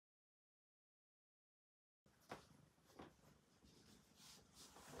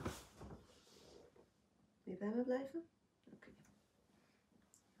wij maar blijven? Oké.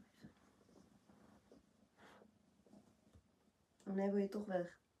 Oh nee, wil je toch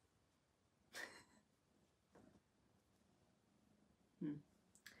weg?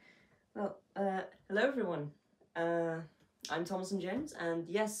 Well, hello everyone. I'm Thomas and James, and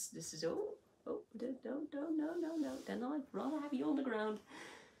yes, this is no, then I'd rather have you on the ground.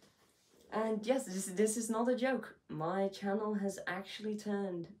 And yes, this is not a joke. My channel has actually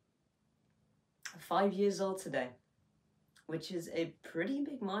turned 5 years old today, which is a pretty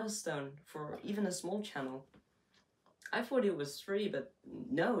big milestone for even a small channel. I thought it was 3, but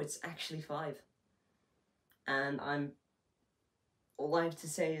no, it's actually 5. And all I have to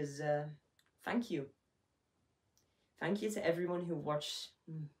say is thank you. Thank you to everyone who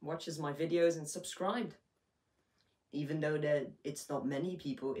watches my videos and subscribed. Even though it's not many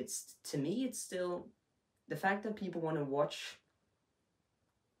people, to me it's still the fact that people want to watch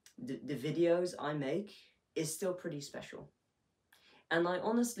the videos I make is still pretty special. And I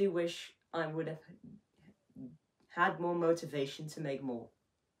honestly wish I would have had more motivation to make more.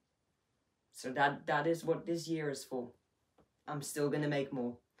 So that is what this year is for. I'm still gonna make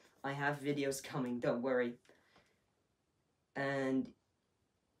more. I have videos coming, don't worry. And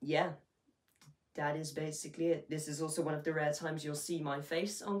yeah, that is basically it. This is also one of the rare times you'll see my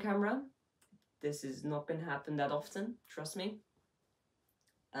face on camera. This is not gonna happen that often, trust me.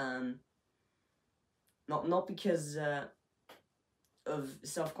 Not because of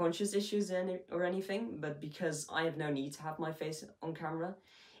self-conscious issues or anything, but because I have no need to have my face on camera.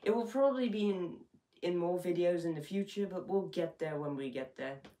 It will probably be in more videos in the future, but we'll get there when we get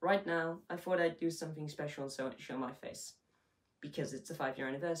there. Right now, I thought I'd do something special and show my face, because it's a 5-year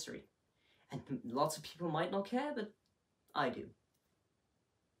anniversary. And lots of people might not care, but I do.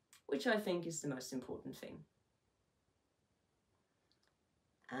 Which I think is the most important thing.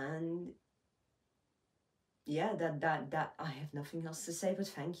 And yeah, that I have nothing else to say but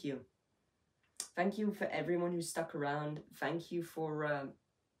thank you. Thank you for everyone who stuck around. Thank you for,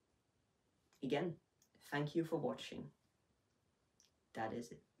 again, thank you for watching. That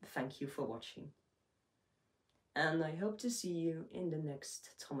is it. Thank you for watching. And I hope to see you in the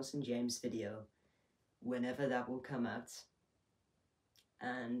next Thomas and James video, whenever that will come out.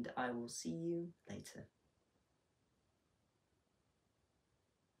 And I will see you later.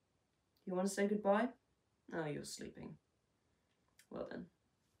 You want to say goodbye? Oh, you're sleeping. Well then.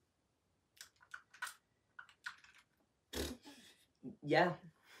 Yeah.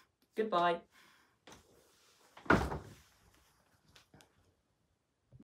 Goodbye.